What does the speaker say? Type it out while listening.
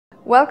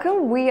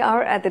Welcome. We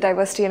are at the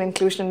Diversity and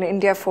Inclusion in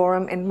India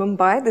Forum in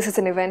Mumbai. This is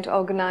an event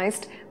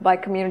organized by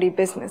Community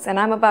Business, and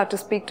I'm about to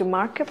speak to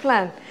Mark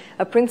Kaplan,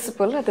 a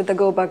principal at the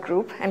Dagoba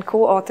Group and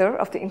co-author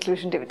of the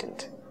Inclusion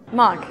Dividend.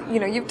 Mark,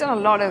 you've done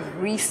a lot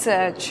of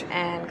research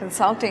and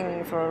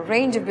consulting for a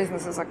range of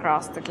businesses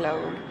across the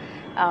globe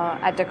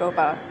at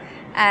Dagoba,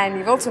 and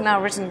you've also now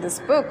written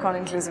this book on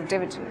Inclusive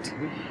Dividend.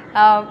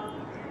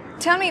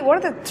 Tell me, what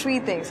are the three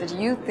things that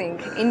you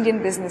think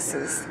Indian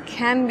businesses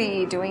can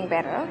be doing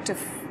better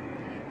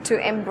to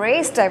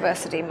embrace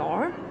diversity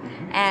more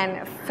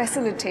and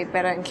facilitate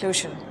better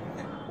inclusion?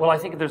 Well, I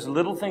think there's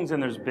little things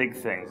and there's big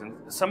things.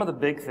 And some of the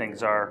big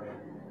things are,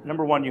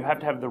 number one, you have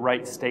to have the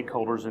right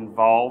stakeholders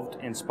involved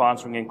in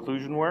sponsoring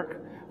inclusion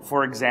work.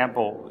 For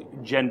example,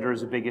 gender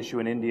is a big issue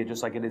in India,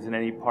 just like it is in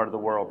any part of the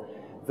world.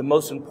 The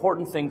most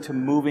important thing to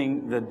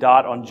moving the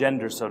dot on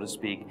gender, so to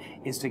speak,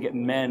 is to get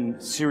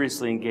men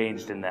seriously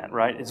engaged in that,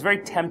 right? It's very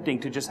tempting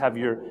to just have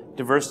your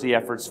diversity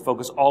efforts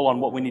focus all on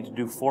what we need to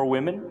do for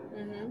women.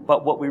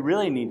 But what we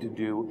really need to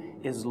do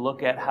is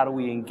look at how do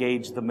we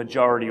engage the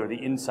majority or the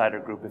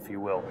insider group, if you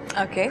will.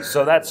 Okay.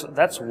 So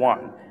that's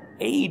one.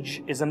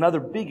 Age is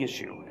another big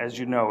issue, as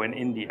you know, in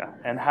India.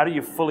 And how do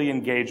you fully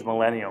engage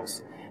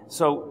millennials?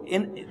 So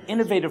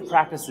innovative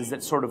practices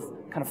that sort of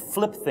kind of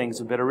flip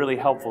things a bit are really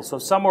helpful. So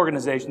some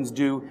organizations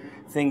do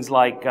things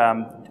like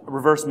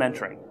reverse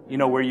mentoring,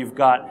 where you've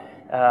got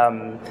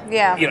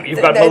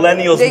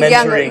millennials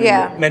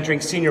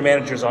mentoring senior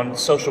managers on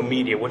social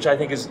media, which I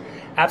think is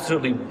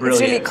absolutely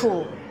brilliant. It's really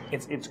cool.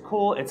 It's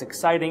cool, it's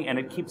exciting, and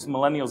it keeps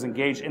millennials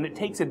engaged, and it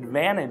takes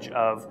advantage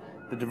of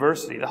the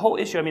diversity. The whole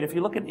issue, if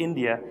you look at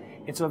India,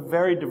 it's a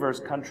very diverse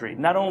country,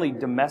 not only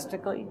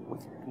domestically,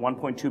 with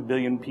 1.2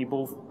 billion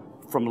people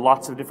from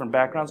lots of different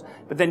backgrounds,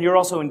 but then you're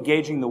also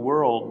engaging the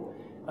world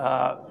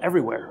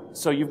everywhere.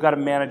 So you've got to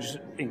manage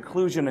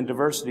inclusion and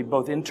diversity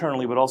both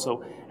internally but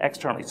also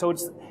externally. So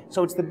it's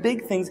the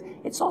big things.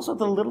 It's also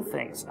the little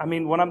things.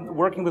 When I'm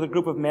working with a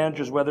group of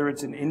managers, whether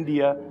it's in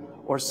India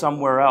or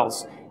somewhere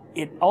else,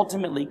 it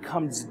ultimately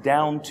comes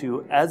down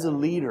to, as a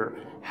leader,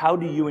 how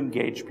do you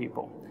engage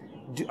people?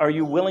 Are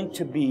you willing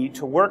to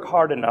work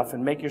hard enough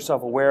and make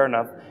yourself aware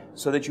enough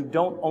so that you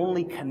don't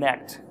only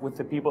connect with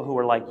the people who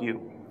are like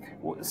you?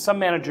 Some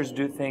managers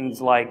do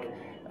things like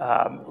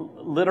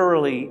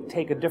literally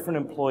take a different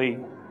employee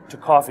to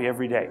coffee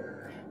every day.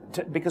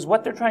 Because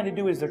what they're trying to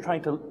do is they're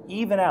trying to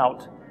even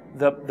out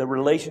the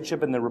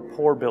relationship and the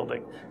rapport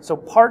building. So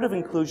part of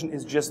inclusion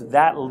is just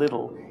that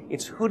little.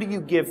 It's who do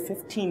you give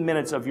 15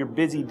 minutes of your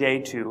busy day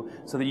to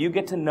so that you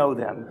get to know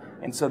them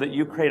and so that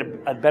you create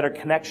a better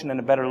connection and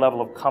a better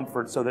level of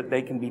comfort so that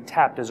they can be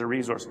tapped as a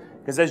resource.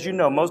 Because as you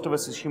know, most of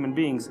us as human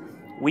beings,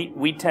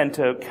 we tend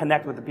to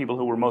connect with the people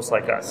who are most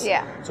like us.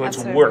 Yeah, so it's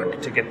absolutely.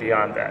 Work to get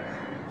beyond that.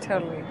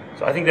 Totally.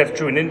 So I think that's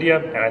true in India,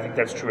 and I think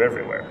that's true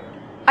everywhere.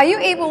 Are you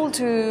able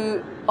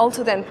to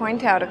also then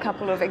point out a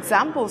couple of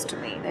examples to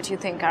me that you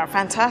think are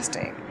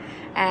fantastic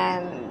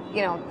and,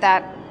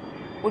 that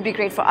would be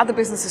great for other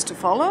businesses to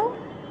follow?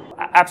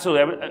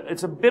 Absolutely.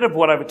 It's a bit of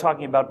what I was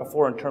talking about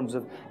before in terms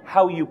of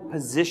how you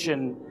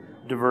position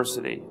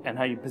diversity and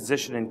how you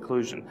position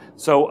inclusion.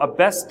 So a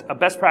best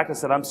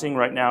practice that I'm seeing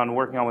right now and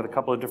working on with a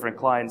couple of different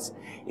clients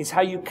is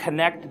how you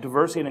connect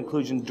diversity and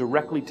inclusion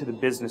directly to the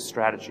business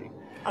strategy.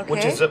 Okay.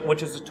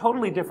 Which is a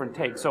totally different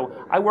take. So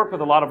I work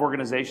with a lot of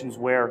organizations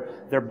where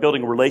they're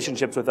building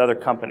relationships with other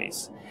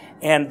companies.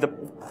 And the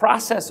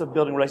process of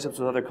building relationships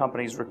with other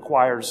companies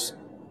requires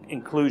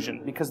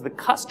inclusion because the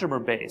customer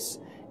base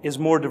is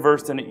more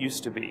diverse than it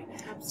used to be.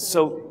 Absolutely.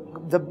 So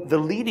the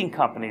leading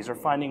companies are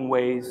finding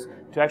ways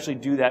to actually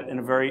do that in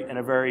a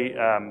very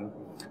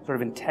sort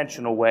of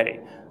intentional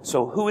way.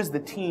 So who is the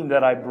team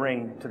that I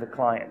bring to the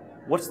client?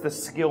 What's the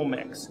skill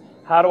mix?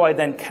 How do I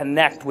then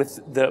connect with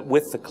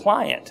the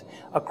client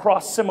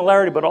across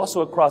similarity but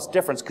also across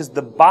difference? Because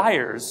the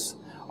buyers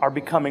are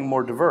becoming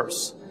more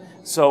diverse.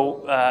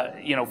 So,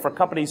 for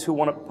companies who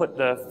want to put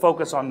the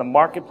focus on the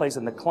marketplace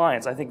and the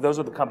clients, I think those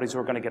are the companies who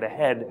are going to get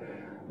ahead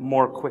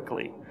more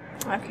quickly.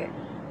 Okay.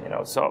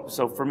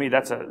 So for me,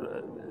 that's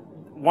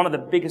one of the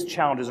biggest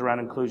challenges around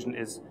inclusion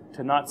is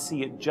to not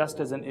see it just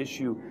as an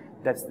issue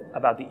that's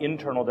about the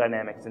internal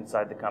dynamics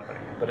inside the company,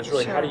 but it's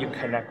really how do you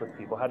connect with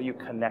people? How do you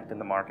connect in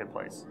the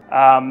marketplace?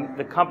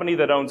 The company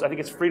that owns, I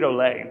think it's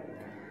Frito-Lay,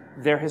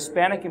 their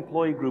Hispanic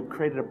employee group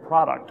created a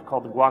product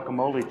called the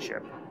guacamole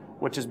chip,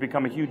 which has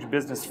become a huge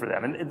business for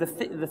them. And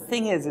the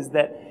thing is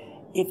that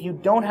if you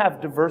don't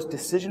have diverse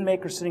decision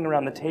makers sitting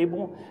around the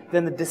table,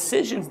 then the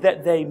decisions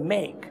that they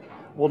make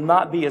will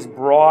not be as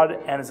broad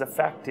and as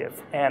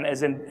effective and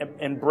as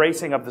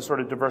embracing of the sort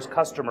of diverse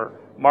customer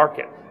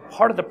market.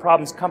 Part of the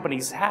problems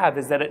companies have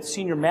is that at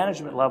senior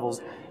management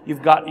levels, you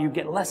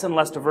get less and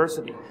less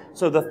diversity.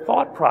 So the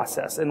thought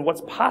process and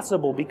what's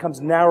possible becomes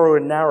narrower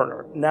and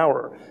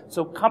narrower.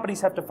 So companies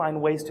have to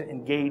find ways to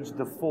engage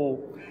the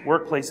full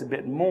workplace a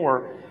bit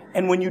more.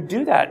 And when you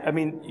do that,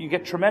 you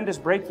get tremendous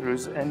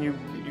breakthroughs and you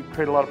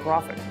create a lot of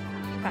profit.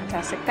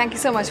 Fantastic. Thank you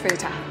so much for your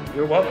time.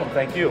 You're welcome.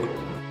 Thank you.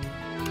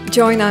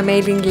 Join our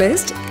mailing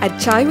list at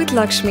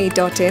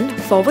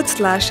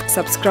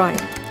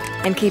chaiwithlakshmi.in/subscribe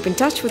and keep in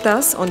touch with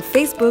us on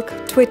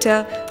Facebook,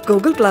 Twitter,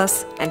 Google+,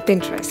 and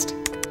Pinterest.